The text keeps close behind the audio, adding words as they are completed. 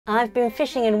I've been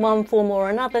fishing in one form or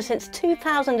another since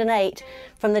 2008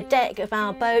 from the deck of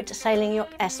our boat sailing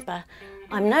yacht Esper.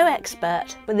 I'm no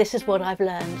expert, but this is what I've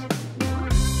learned.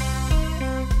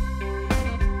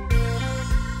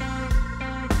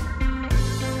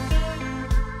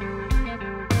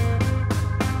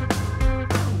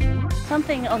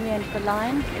 Something on the end of the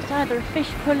line. It's either a fish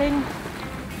pulling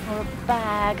or a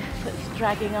bag that's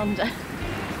dragging under.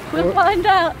 We'll find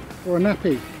out. Or a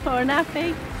nappy. Or a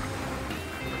nappy.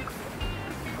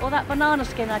 Or that banana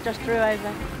skin I just threw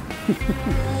over.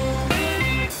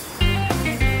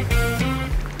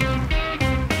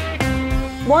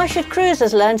 Why should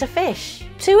cruisers learn to fish?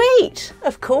 To eat,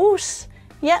 of course.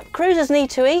 Yep, cruisers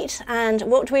need to eat, and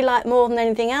what do we like more than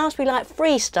anything else? We like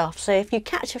free stuff. So if you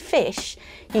catch a fish,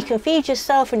 you can feed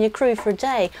yourself and your crew for a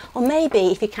day, or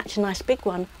maybe if you catch a nice big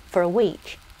one, for a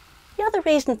week. The other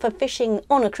reason for fishing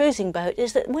on a cruising boat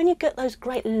is that when you get those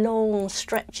great long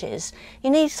stretches, you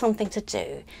need something to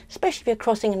do, especially if you're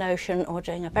crossing an ocean or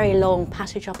doing a very long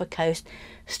passage up a coast.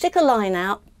 Stick a line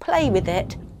out, play with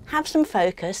it, have some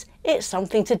focus, it's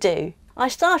something to do. I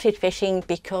started fishing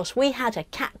because we had a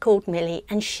cat called Millie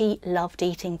and she loved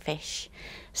eating fish.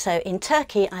 So in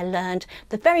Turkey I learned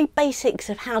the very basics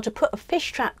of how to put a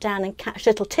fish trap down and catch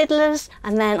little tiddlers,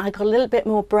 and then I got a little bit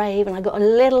more brave and I got a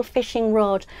little fishing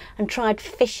rod and tried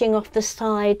fishing off the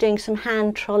side, doing some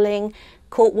hand trolling,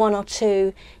 caught one or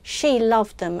two. She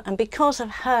loved them, and because of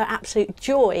her absolute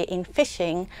joy in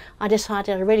fishing, I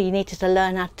decided I really needed to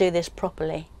learn how to do this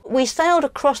properly. We sailed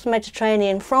across the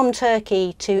Mediterranean from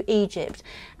Turkey to Egypt,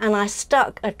 and I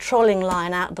stuck a trolling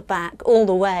line out the back all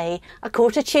the way. I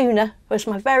caught a tuna. It was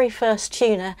my very first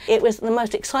tuna. It was the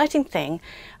most exciting thing,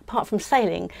 apart from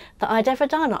sailing, that I'd ever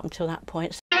done up until that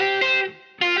point.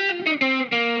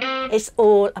 It's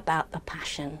all about the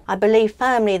passion. I believe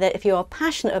firmly that if you're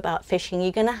passionate about fishing,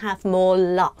 you're going to have more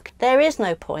luck. There is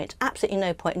no point, absolutely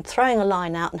no point, in throwing a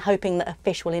line out and hoping that a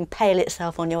fish will impale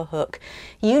itself on your hook.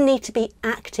 You need to be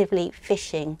actively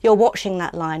fishing. You're watching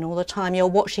that line all the time. You're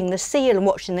watching the sea and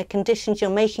watching the conditions. You're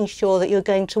making sure that you're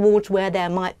going towards where there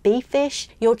might be fish.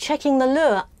 You're checking the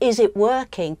lure. Is it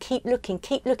working? Keep looking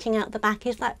out the back.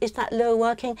 Is that lure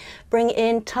working? Bring it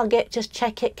in, tug it, just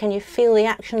check it. Can you feel the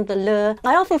action of the lure?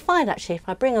 I often find actually if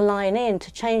I bring a line in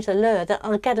to change the lure that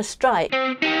I'll get a strike.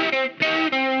 All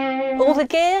the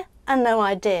gear and no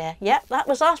idea. Yep, that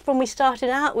was us when we started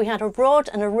out. We had a rod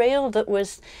and a reel that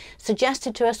was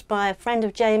suggested to us by a friend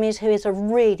of Jamie's who is a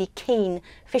really keen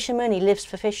fisherman. He lives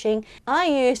for fishing. I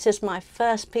used as my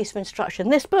first piece of instruction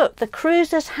this book, The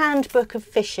Cruiser's Handbook of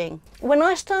Fishing. When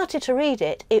I started to read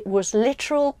it, it was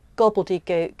literal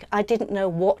gobbledygook. I didn't know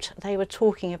what they were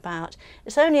talking about.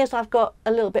 It's only as I've got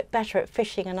a little bit better at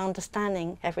fishing and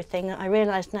understanding everything that I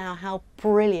realise now how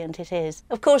brilliant it is.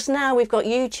 Of course now we've got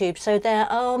YouTube, so there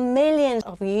are millions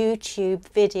of YouTube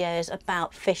videos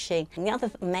about fishing. And the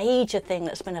other major thing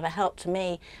that's been of a help to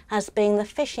me has been the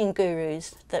fishing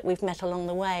gurus that we've met along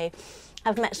the way.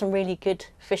 I've met some really good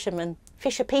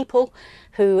fisher people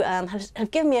who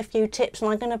have given me a few tips, and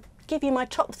I'm going to give you my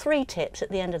top 3 tips at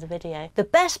the end of the video. The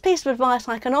best piece of advice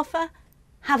I can offer: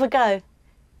 have a go.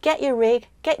 Get your rig,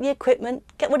 get the equipment,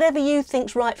 get whatever you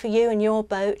think's right for you and your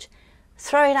boat,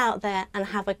 throw it out there and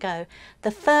have a go.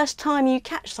 The first time you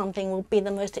catch something will be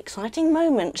the most exciting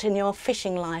moment in your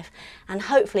fishing life, and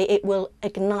hopefully it will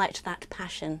ignite that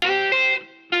passion.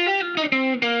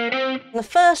 The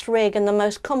first rig, and the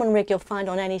most common rig you'll find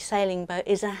on any sailing boat,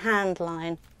 is a hand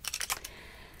line.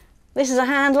 This is a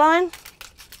hand line.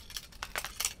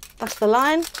 That's the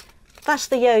line, that's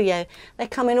the yo-yo. They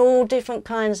come in all different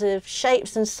kinds of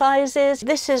shapes and sizes.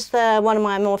 This is one of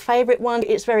my more favourite ones.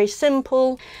 It's very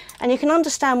simple, and you can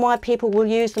understand why people will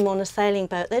use them on a sailing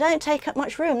boat. They don't take up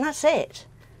much room, that's it.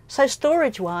 So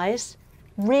storage-wise,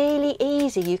 really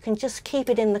easy. You can just keep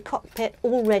it in the cockpit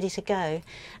all ready to go.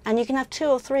 And you can have 2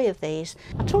 or 3 of these.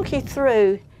 I'll talk you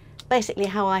through basically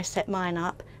how I set mine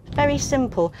up. Very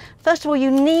simple. First of all,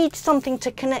 you need something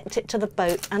to connect it to the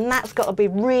boat, and that's got to be a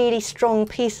really strong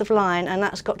piece of line, and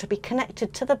that's got to be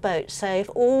connected to the boat. So if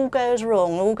all goes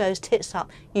wrong, all goes tits up,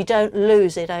 you don't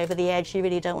lose it over the edge. You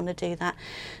really don't want to do that.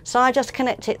 So I just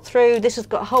connect it through. This has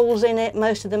got holes in it.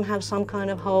 Most of them have some kind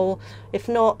of hole. If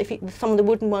not, some of the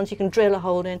wooden ones you can drill a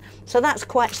hole in. So that's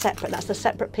quite separate. That's a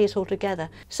separate piece altogether.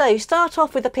 So you start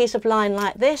off with a piece of line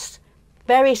like this,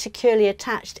 very securely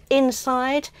attached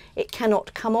inside. It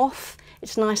cannot come off.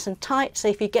 It's nice and tight, so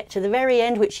if you get to the very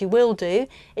end, which you will do,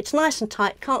 it's nice and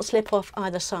tight, can't slip off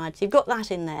either side. So you've got that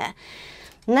in there.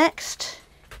 Next,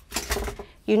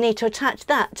 you need to attach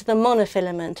that to the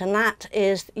monofilament, and that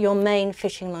is your main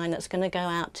fishing line that's going to go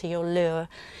out to your lure.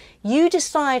 You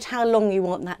decide how long you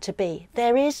want that to be.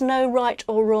 There is no right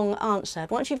or wrong answer.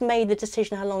 Once you've made the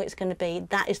decision how long it's going to be,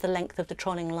 that is the length of the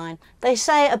trolling line. They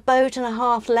say a boat and a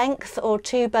half length or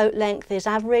 2 boat length is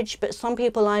average, but some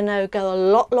people I know go a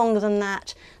lot longer than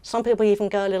that. Some people even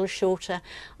go a little shorter.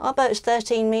 Our boat's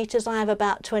 13 metres, I have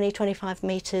about 20-25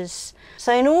 metres.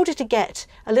 So in order to get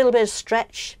a little bit of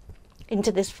stretch into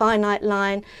this finite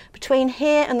line between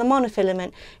here and the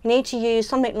monofilament, you need to use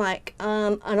something like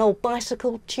an old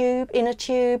bicycle tube, inner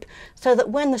tube, so that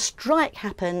when the strike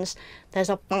happens there's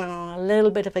a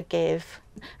little bit of a give.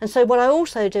 And so what I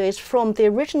also do is, from the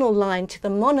original line to the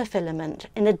monofilament,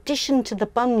 in addition to the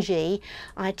bungee,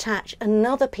 I attach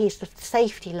another piece of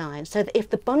safety line so that if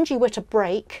the bungee were to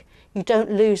break, you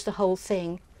don't lose the whole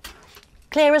thing.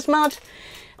 Clear as mud?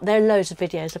 There are loads of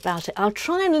videos about it. I'll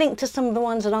try and link to some of the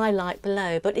ones that I like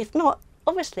below, but if not,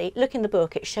 obviously look in the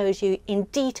book, it shows you in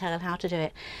detail how to do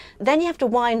it. Then you have to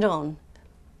wind on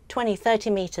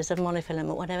 20-30 metres of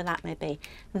monofilament, whatever that may be.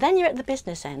 Then you're at the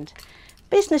business end.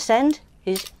 Business end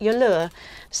is your lure.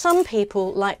 Some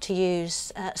people like to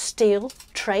use steel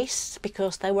trace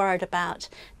because they're worried about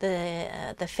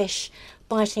the fish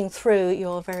biting through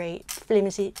your very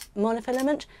flimsy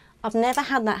monofilament. I've never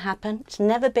had that happen. It's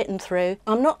never bitten through.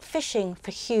 I'm not fishing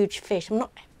for huge fish. I'm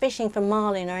not fishing for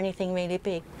marlin or anything really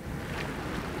big.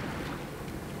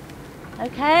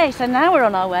 Okay, so now we're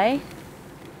on our way.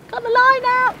 Got the line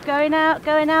out, going out,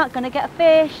 going out. Gonna get a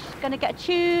fish, gonna get a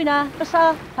tuna for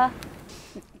supper.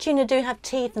 Tuna do have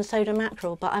teeth and so do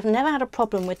mackerel, but I've never had a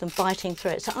problem with them biting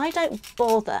through it. So I don't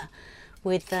bother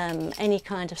with any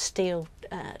kind of steel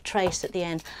trace at the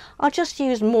end. I'll just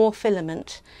use more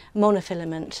filament,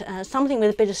 monofilament, something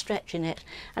with a bit of stretch in it.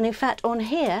 And in fact on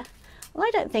here,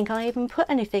 I don't think I even put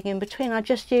anything in between. I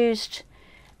just used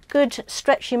good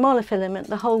stretchy monofilament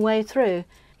the whole way through.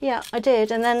 Yeah, I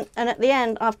did. And at the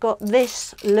end I've got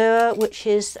this lure, which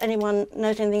is, anyone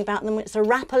knows anything about them, it's a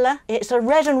rapala. It's a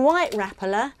red and white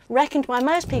rapala, reckoned by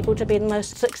most people to be the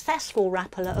most successful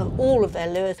rapala of all of their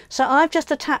lures. So I've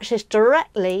just attached this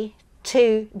directly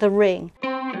to the ring.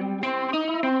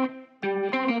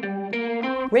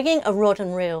 Rigging a rod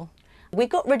and reel. We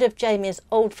got rid of Jamie's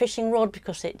old fishing rod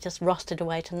because it just rusted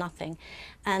away to nothing.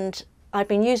 And I'd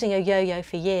been using a yo-yo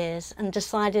for years and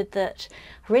decided that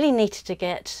I really needed to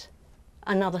get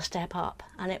another step up.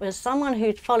 And it was someone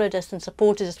who'd followed us and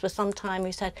supported us for some time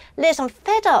who said, Liz, I'm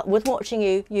fed up with watching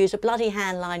you use a bloody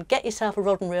hand line, get yourself a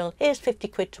rod and reel, here's 50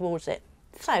 quid towards it.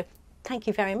 So, thank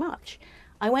you very much.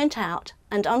 I went out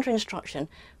and under instruction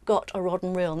got a rod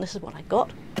and reel, and this is what I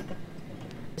got.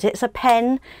 It's a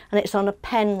pen and it's on a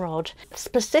pen rod.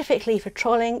 Specifically for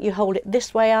trolling, you hold it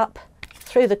this way up,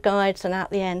 through the guides and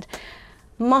out the end.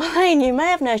 Mine, you may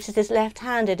have noticed, is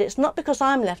left-handed. It's not because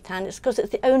I'm left-handed, it's because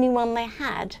it's the only one they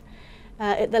had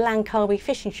at the Langkawi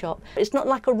fishing shop. It's not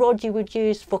like a rod you would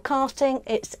use for casting,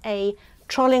 it's a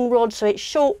trolling rod, so it's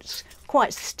short,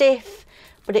 quite stiff,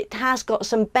 but it has got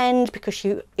some bend because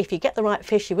if you get the right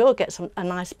fish, you will get a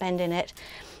nice bend in it.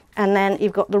 And then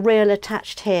you've got the reel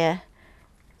attached here.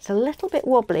 It's a little bit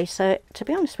wobbly, so to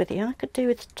be honest with you, I could do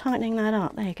with tightening that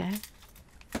up. There you go.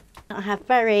 I have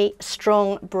very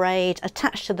strong braid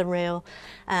attached to the reel,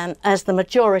 as the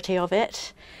majority of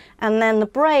it, and then the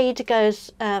braid goes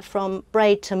from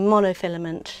braid to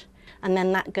monofilament, and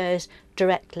then that goes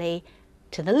directly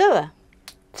to the lure.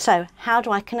 So how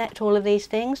do I connect all of these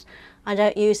things? I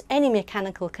don't use any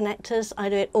mechanical connectors, I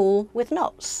do it all with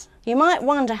knots. You might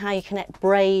wonder how you connect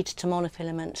braid to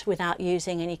monofilament without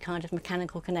using any kind of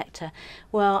mechanical connector.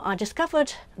 Well, I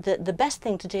discovered that the best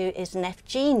thing to do is an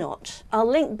FG knot. I'll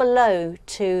link below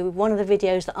to one of the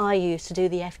videos that I use to do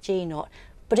the FG knot,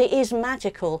 but it is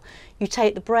magical. You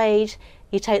take the braid,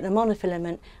 you take the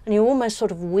monofilament, and you almost sort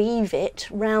of weave it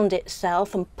round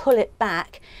itself and pull it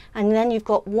back, and then you've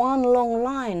got one long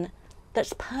line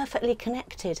that's perfectly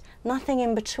connected, nothing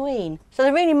in between. So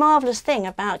the really marvellous thing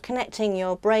about connecting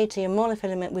your braid to your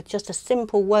monofilament with just a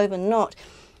simple woven knot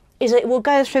is that it will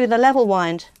go through the level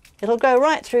wind. It'll go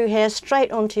right through here, straight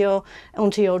onto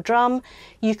your drum.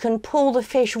 You can pull the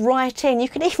fish right in. You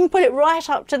can even put it right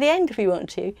up to the end if you want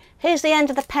to. Here's the end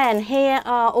of the pen. Here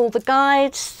are all the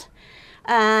guides,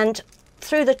 and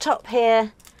through the top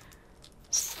here,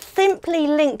 simply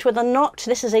linked with a knot.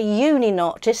 This is a uni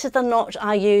knot. This is the knot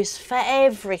I use for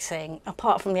everything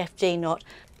apart from the FG knot.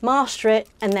 Master it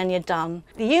and then you're done.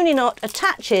 The uni knot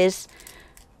attaches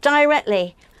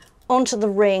directly onto the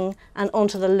ring and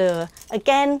onto the lure.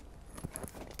 Again,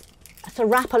 it's a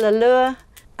rapala lure.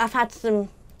 I've had some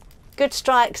good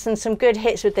strikes and some good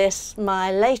hits with this.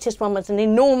 My latest one was an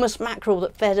enormous mackerel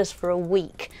that fed us for a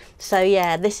week. So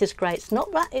yeah, this is great. It's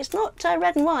not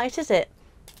red and white, is it?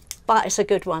 but it's a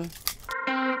good one.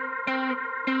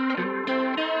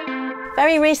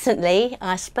 Very recently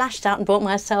I splashed out and bought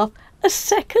myself a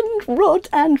second rod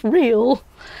and reel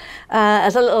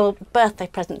as a little birthday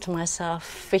present to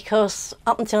myself, because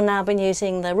up until now I've been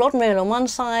using the rod and reel on one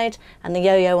side and the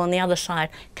yo-yo on the other side.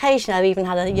 Occasionally I've even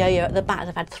had a yo-yo at the back.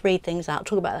 I've had 3 things out. I'll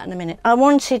talk about that in a minute. I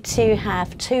wanted to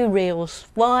have 2 reels.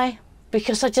 Why?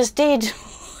 Because I just did.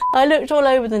 I looked all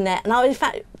over the net, and in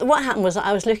fact what happened was that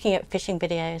I was looking at fishing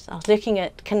videos, I was looking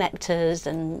at connectors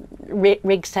and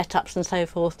rig setups and so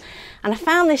forth, and I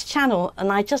found this channel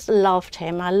and I just loved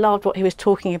him. I loved what he was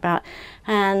talking about,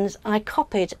 and I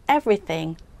copied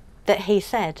everything that he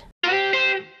said.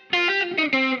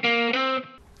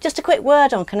 Just a quick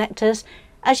word on connectors.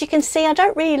 As you can see, I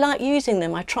don't really like using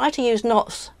them. I try to use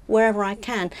knots wherever I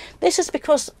can. This is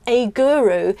because a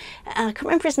guru, I can't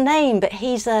remember his name, but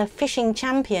he's a fishing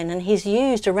champion and he's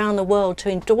used around the world to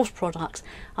endorse products.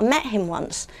 I met him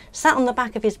once, sat on the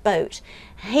back of his boat.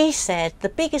 He said the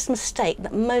biggest mistake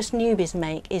that most newbies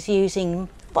make is using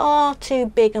far too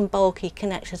big and bulky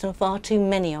connectors, and far too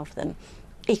many of them.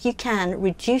 If you can,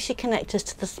 reduce your connectors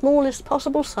to the smallest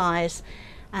possible size,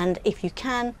 and if you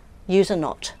can, use a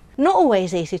knot. Not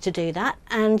always easy to do that,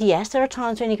 and yes, there are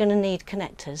times when you're going to need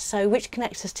connectors. So which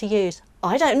connectors to use?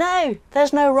 I don't know.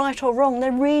 There's no right or wrong.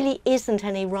 There really isn't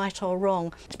any right or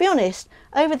wrong. To be honest,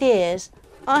 over the years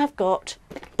I've got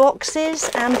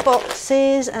boxes and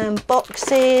boxes and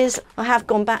boxes. I have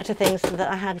gone back to things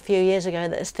that I had a few years ago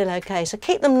that are still okay. So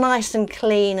keep them nice and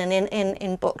clean and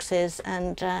in boxes,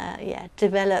 and yeah,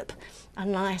 develop a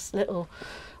nice little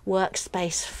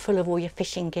workspace full of all your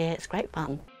fishing gear. It's great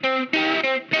fun.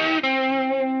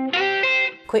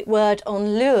 Quick word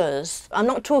on lures. I'm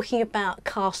not talking about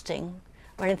casting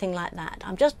or anything like that.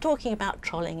 I'm just talking about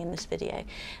trolling in this video.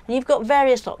 And you've got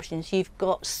various options. You've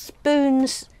got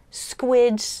spoons,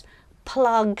 squids,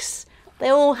 plugs. They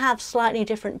all have slightly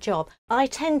different job. I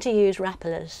tend to use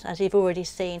rapplers, as you've already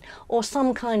seen, or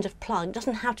some kind of plug. It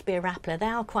doesn't have to be a rappler. They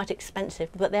are quite expensive,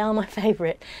 but they are my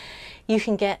favourite. You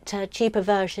can get cheaper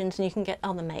versions, and you can get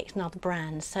other makes and other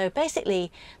brands. So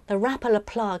basically, the rappler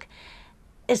plug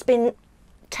has been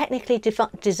technically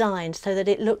designed so that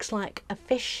it looks like a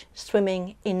fish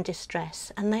swimming in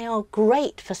distress, and they are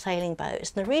great for sailing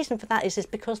boats. And the reason for that is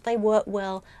because they work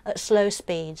well at slow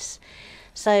speeds.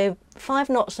 So 5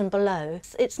 knots and below,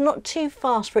 it's not too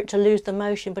fast for it to lose the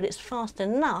motion, but it's fast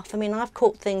enough. I mean, I've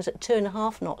caught things at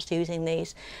 2.5 knots using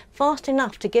these, fast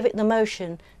enough to give it the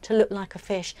motion to look like a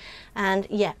fish. And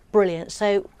yeah, brilliant.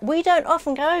 So we don't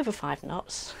often go over 5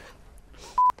 knots.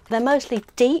 They're mostly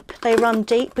deep, they run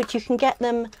deep, but you can get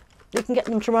them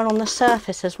to run on the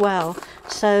surface as well.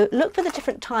 So look for the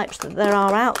different types that there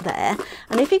are out there,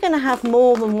 and if you're going to have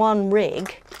more than one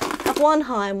rig, have one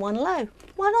high and one low.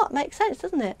 Why not? Makes sense,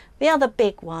 doesn't it? The other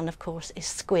big one, of course, is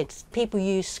squids. People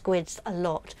use squids a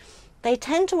lot. They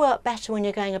tend to work better when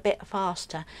you're going a bit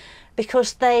faster,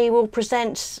 because they will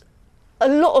present a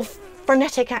lot of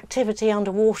frenetic activity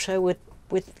underwater with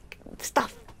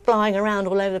stuff flying around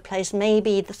all over the place.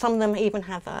 Maybe some of them even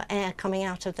have air coming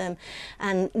out of them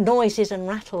and noises and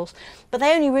rattles, but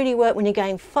they only really work when you're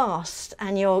going fast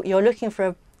and you're looking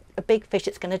for a big fish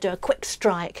that's going to do a quick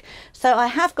strike. So I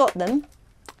have got them.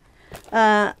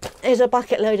 Here's a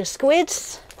bucket load of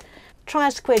squids. Try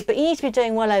a squid, but you need to be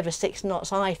doing well over 6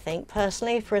 knots, I think,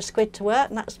 personally, for a squid to work.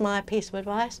 That's my piece of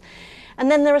advice. And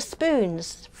then there are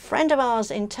spoons. A friend of ours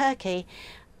in Turkey,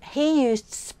 he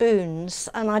used spoons,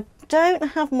 and I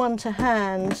don't have one to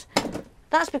hand.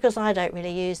 That's because I don't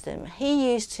really use them.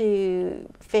 He used to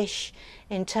fish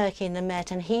in Turkey in the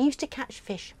Med, and he used to catch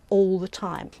fish all the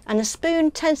time. And a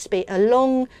spoon tends to be a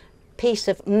long piece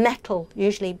of metal,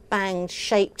 usually banged,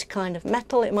 shaped kind of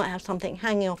metal. It might have something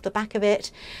hanging off the back of it,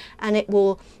 and it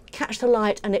will catch the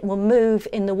light and it will move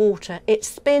in the water. It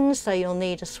spins, so you'll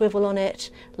need a swivel on it,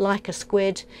 like a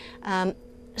squid.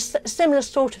 Similar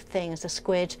sort of thing as a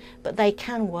squid, but they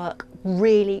can work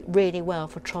really, really well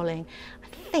for trolling. I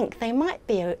think they might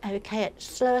be okay at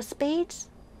slower speeds,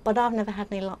 but I've never had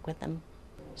any luck with them.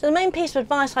 So the main piece of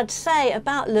advice I'd say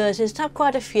about lures is to have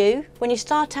quite a few. When you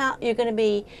start out, you're going to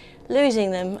be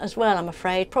losing them as well, I'm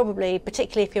afraid, probably,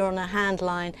 particularly if you're on a hand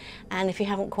line and if you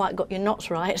haven't quite got your knots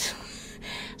right.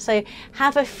 So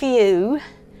have a few.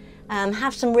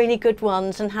 Have some really good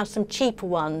ones and have some cheaper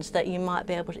ones that you might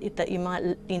be able to, that you might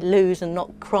lose and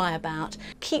not cry about.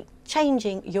 Keep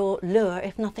changing your lure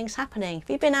if nothing's happening. If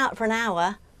you've been out for an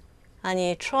hour and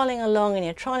you're trolling along and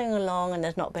you're trolling along and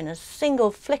there's not been a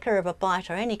single flicker of a bite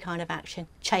or any kind of action,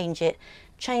 change it.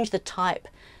 Change the type.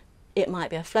 It might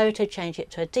be a floater, change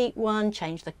it to a deep one,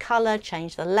 change the colour,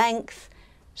 change the length.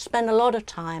 spend a lot of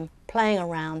time playing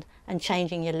around and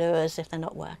changing your lures if they're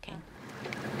not working.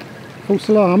 False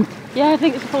alarm? Yeah, I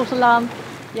think it's a false alarm.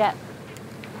 Yeah.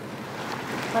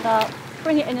 But I'll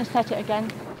bring it in and set it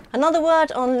again. Another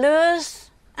word on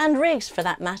lures and rigs for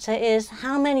that matter is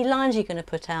how many lines you're going to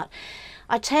put out.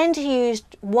 I tend to use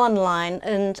one line,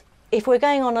 and if we're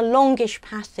going on a longish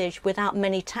passage without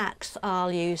many tacks,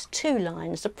 I'll use 2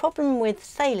 lines. The problem with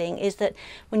sailing is that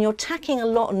when you're tacking a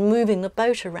lot and moving the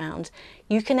boat around,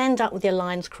 you can end up with your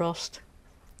lines crossed.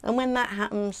 And when that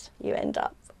happens, you end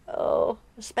up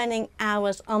spending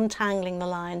hours untangling the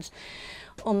lines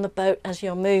on the boat as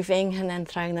you're moving and then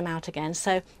throwing them out again.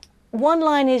 So 1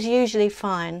 line is usually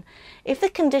fine. If the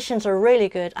conditions are really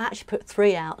good, I actually put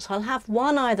 3 out. So I'll have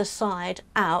 1 either side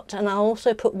out, and I'll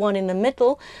also put 1 in the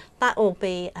middle. That will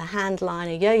be a hand line,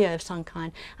 a yo-yo of some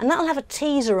kind, and that'll have a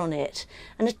teaser on it.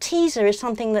 And a teaser is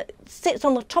something that sits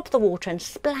on the top of the water and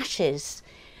splashes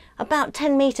about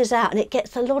 10 metres out, and it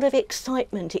gets a lot of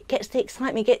excitement. It gets the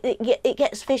excitement, it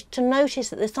gets fish to notice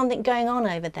that there's something going on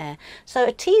over there.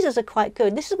 So teasers are quite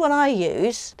good. This is what I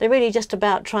use. They're really just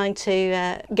about trying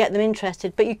to get them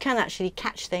interested, but you can actually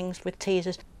catch things with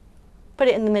teasers. Put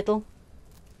it in the middle,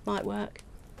 might work.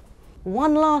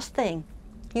 One last thing.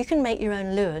 You can make your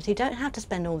own lures. You don't have to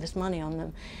spend all this money on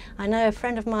them. I know a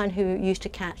friend of mine who used to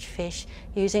catch fish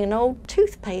using an old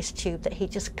toothpaste tube that he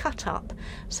just cut up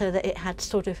so that it had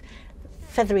sort of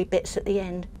feathery bits at the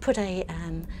end, put a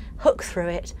hook through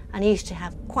it, and he used to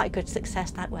have quite good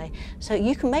success that way. So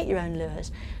you can make your own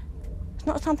lures. It's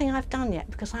not something I've done yet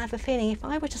because I have a feeling if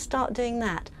I were to start doing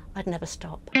that, I'd never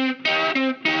stop.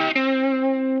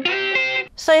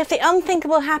 So if the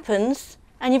unthinkable happens,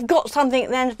 and you've got something at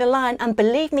the end of the line, and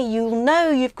believe me, you'll know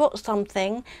you've got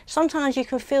something. Sometimes you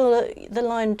can feel the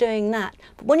line doing that,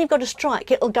 but when you've got a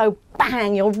strike, it'll go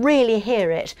bang, you'll really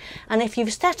hear it. And if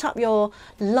you've set up your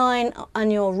line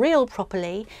and your reel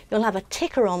properly, you'll have a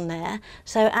ticker on there,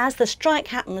 so as the strike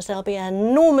happens, there'll be an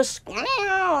enormous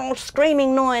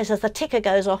screaming noise as the ticker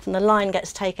goes off and the line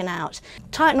gets taken out.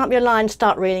 Tighten up your line,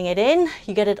 start reeling it in,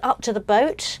 you get it up to the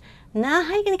boat. Now,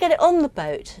 how are you going to get it on the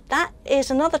boat? That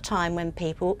is another time when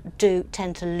people do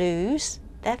tend to lose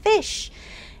their fish.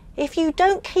 If you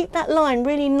don't keep that line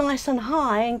really nice and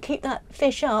high and keep that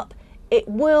fish up, it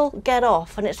will get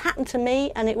off. And it's happened to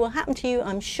me, and it will happen to you,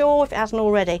 I'm sure, if it hasn't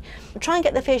already. Try and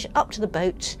get the fish up to the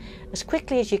boat as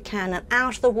quickly as you can and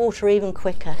out of the water even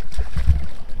quicker.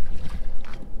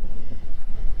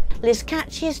 Liz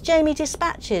catches, Jamie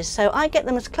dispatches, so I get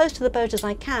them as close to the boat as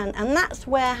I can, and that's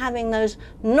where having those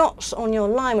knots on your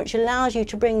line, which allows you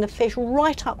to bring the fish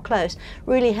right up close,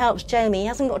 really helps Jamie. He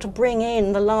hasn't got to bring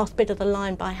in the last bit of the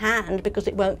line by hand because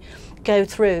it won't go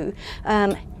through.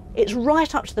 It's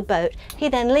right up to the boat. He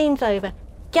then leans over,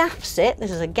 gaffs it.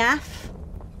 This is a gaff,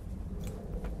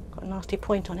 got a nasty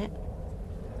point on it.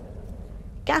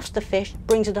 Gaffs the fish,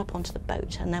 brings it up onto the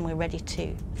boat, and then we're ready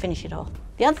to finish it off.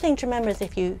 The other thing to remember is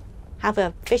if you have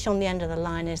a fish on the end of the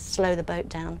line is slow the boat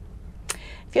down.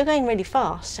 If you're going really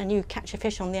fast and you catch a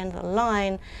fish on the end of the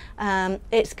line,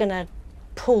 it's going to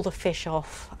pull the fish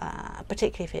off,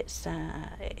 particularly if it's a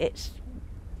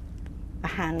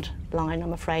hand line,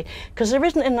 I'm afraid, because there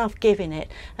isn't enough give in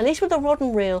it. At least with a rod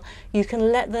and reel, you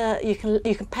can let you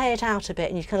can pay it out a bit,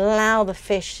 and you can allow the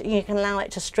fish, you can allow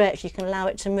it to stretch, you can allow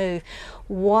it to move.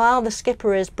 While the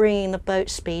skipper is bringing the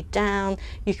boat speed down,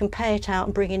 you can pay it out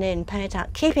and bring it in, pay it out,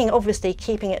 obviously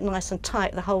keeping it nice and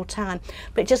tight the whole time,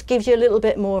 but it just gives you a little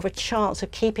bit more of a chance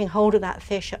of keeping hold of that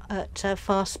fish at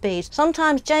fast speeds.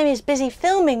 Sometimes Jamie's busy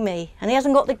filming me and he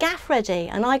hasn't got the gaff ready,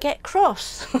 and I get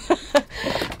cross.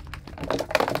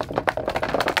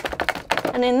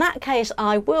 And in that case,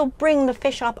 I will bring the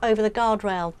fish up over the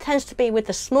guardrail. It tends to be with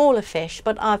the smaller fish,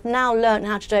 but I've now learned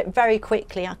how to do it very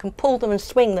quickly. I can pull them and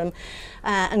swing them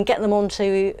and get them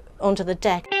onto the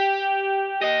deck.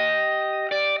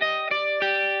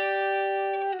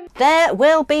 There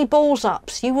will be balls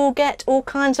ups. You will get all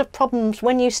kinds of problems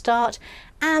when you start,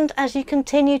 and as you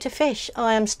continue to fish.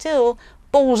 I am still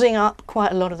ballsing up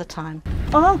quite a lot of the time.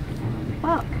 Oh,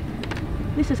 fuck.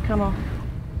 This has come off.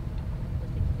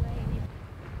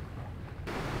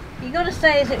 You got to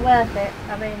say, is it worth it?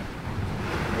 I mean,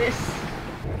 this.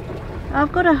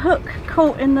 I've got a hook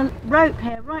caught in the rope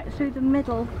here, right through the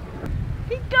middle.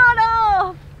 He got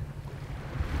off!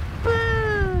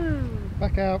 Boo!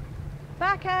 Back out.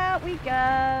 Back out we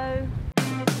go.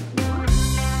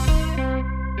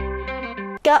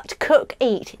 Gut, cook,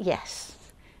 eat. Yes.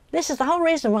 This is the whole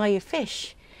reason why you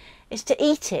fish. is to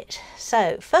eat it.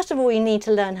 So first of all, you need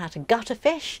to learn how to gut a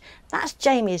fish. That's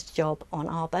Jamie's job on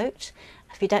our boat.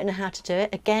 If you don't know how to do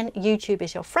it, again, YouTube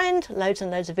is your friend. Loads and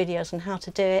loads of videos on how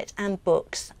to do it, and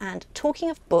books. And talking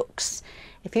of books,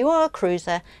 if you are a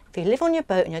cruiser, if you live on your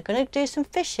boat and you're going to do some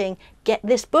fishing, get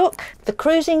this book, The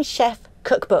Cruising Chef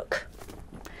Cookbook.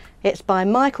 It's by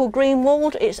Michael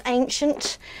Greenwald. It's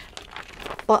ancient,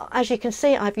 but as you can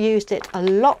see, I've used it a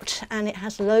lot, and it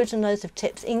has loads and loads of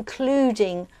tips,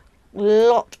 including a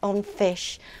lot on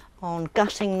fish, on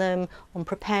gutting them, on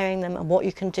preparing them, and what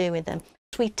you can do with them.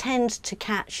 We tend to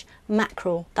catch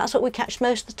mackerel. That's what we catch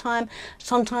most of the time.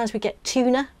 Sometimes we get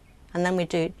tuna, and then we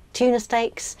do tuna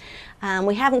steaks.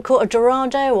 We haven't caught a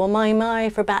dorado or mai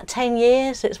for about 10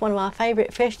 years. It's one of our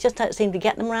favourite fish. Just don't seem to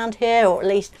get them around here, or at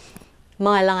least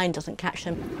my line doesn't catch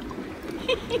them.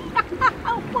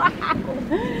 Wow!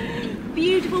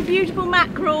 Beautiful, beautiful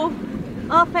mackerel.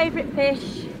 Our favourite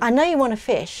fish. I know you want to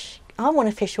fish. I want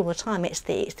to fish all the time. It's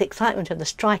the excitement of the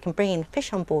strike and bringing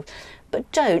fish on board.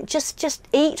 But don't, just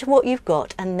eat what you've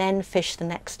got and then fish the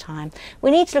next time.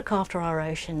 We need to look after our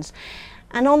oceans.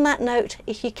 And on that note,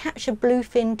 if you catch a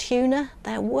bluefin tuna,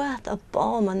 they're worth a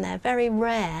bomb and they're very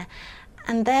rare.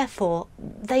 And therefore,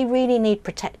 they really need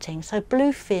protecting. So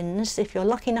bluefins, if you're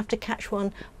lucky enough to catch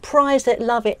one, prize it,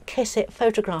 love it, kiss it,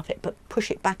 photograph it, but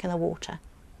push it back in the water.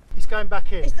 He's going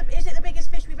back in. Is it the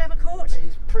biggest fish we've ever caught?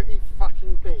 He's pretty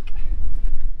fucking big.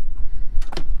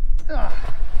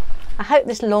 I hope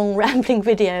this long rambling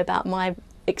video about my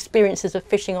experiences of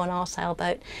fishing on our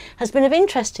sailboat has been of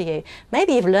interest to you.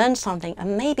 Maybe you've learned something,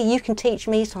 and maybe you can teach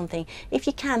me something. If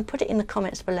you can, put it in the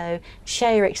comments below.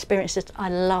 Share your experiences. I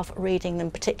love reading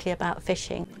them, particularly about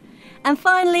fishing. And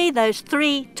finally, those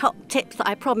 3 top tips that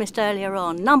I promised earlier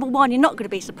on. Number 1, you're not going to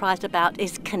be surprised about,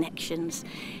 is connections.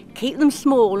 Keep them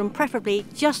small and preferably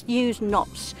just use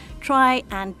knots. Try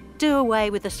and do away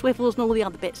with the swivels and all the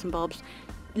other bits and bobs.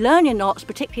 Learn your knots,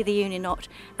 particularly the uni knot,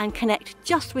 and connect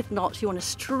just with knots. You want to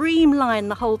streamline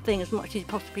the whole thing as much as you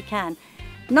possibly can.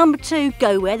 Number 2,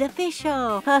 go where the fish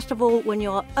are. First of all, when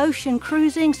you're ocean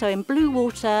cruising, so in blue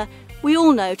water, we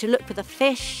all know to look for the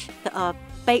fish that are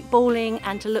bait balling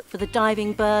and to look for the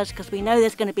diving birds, because we know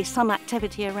there's going to be some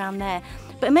activity around there.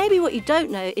 But maybe what you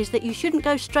don't know is that you shouldn't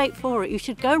go straight for it. You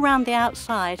should go around the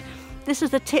outside. This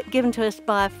is a tip given to us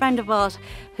by a friend of ours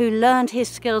who learned his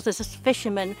skills as a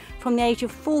fisherman from the age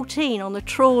of 14 on the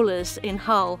trawlers in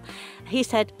Hull. He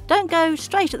said, don't go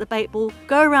straight at the bait ball,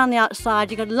 go around the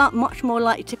outside. You're much more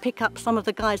likely to pick up some of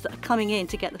the guys that are coming in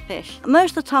to get the fish.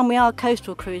 Most of the time we are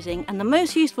coastal cruising, and the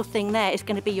most useful thing there is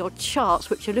going to be your charts,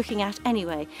 which you're looking at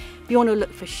anyway. You want to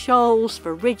look for shoals,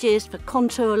 for ridges, for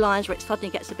contour lines where it suddenly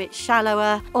gets a bit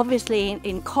shallower. Obviously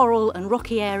in coral and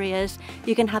rocky areas,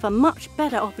 you can have a much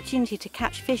better opportunity to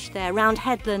catch fish there around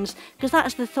headlands, because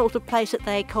that's the sort of place that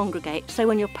they congregate. So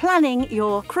when you're planning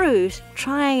your cruise,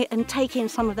 try and take in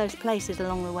some of those places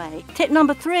along the way. Tip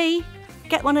number 3,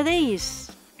 get one of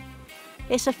these.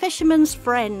 It's a fisherman's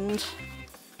friend.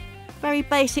 Very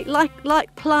basic,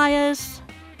 like pliers.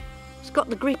 It's got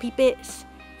the grippy bits.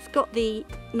 It's got the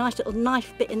nice little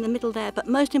knife bit in the middle there, but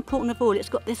most important of all, it's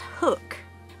got this hook.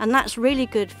 And that's really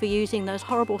good for using those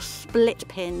horrible split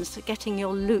pins, getting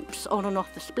your loops on and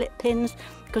off the split pins,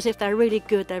 because if they're really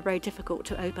good, they're very difficult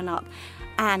to open up.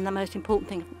 And the most important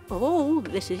thing of all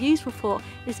that this is useful for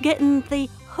is getting the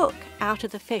hook out of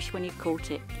the fish when you've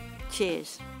caught it.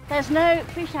 Cheers. There's no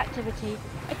fish activity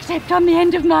except on the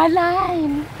end of my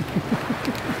line.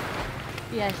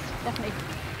 Yes, definitely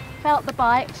felt the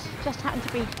bite, just happened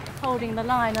to be holding the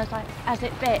line as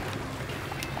it bit.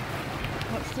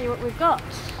 Let's see what we've got.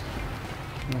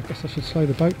 I guess I should slow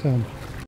the boat down.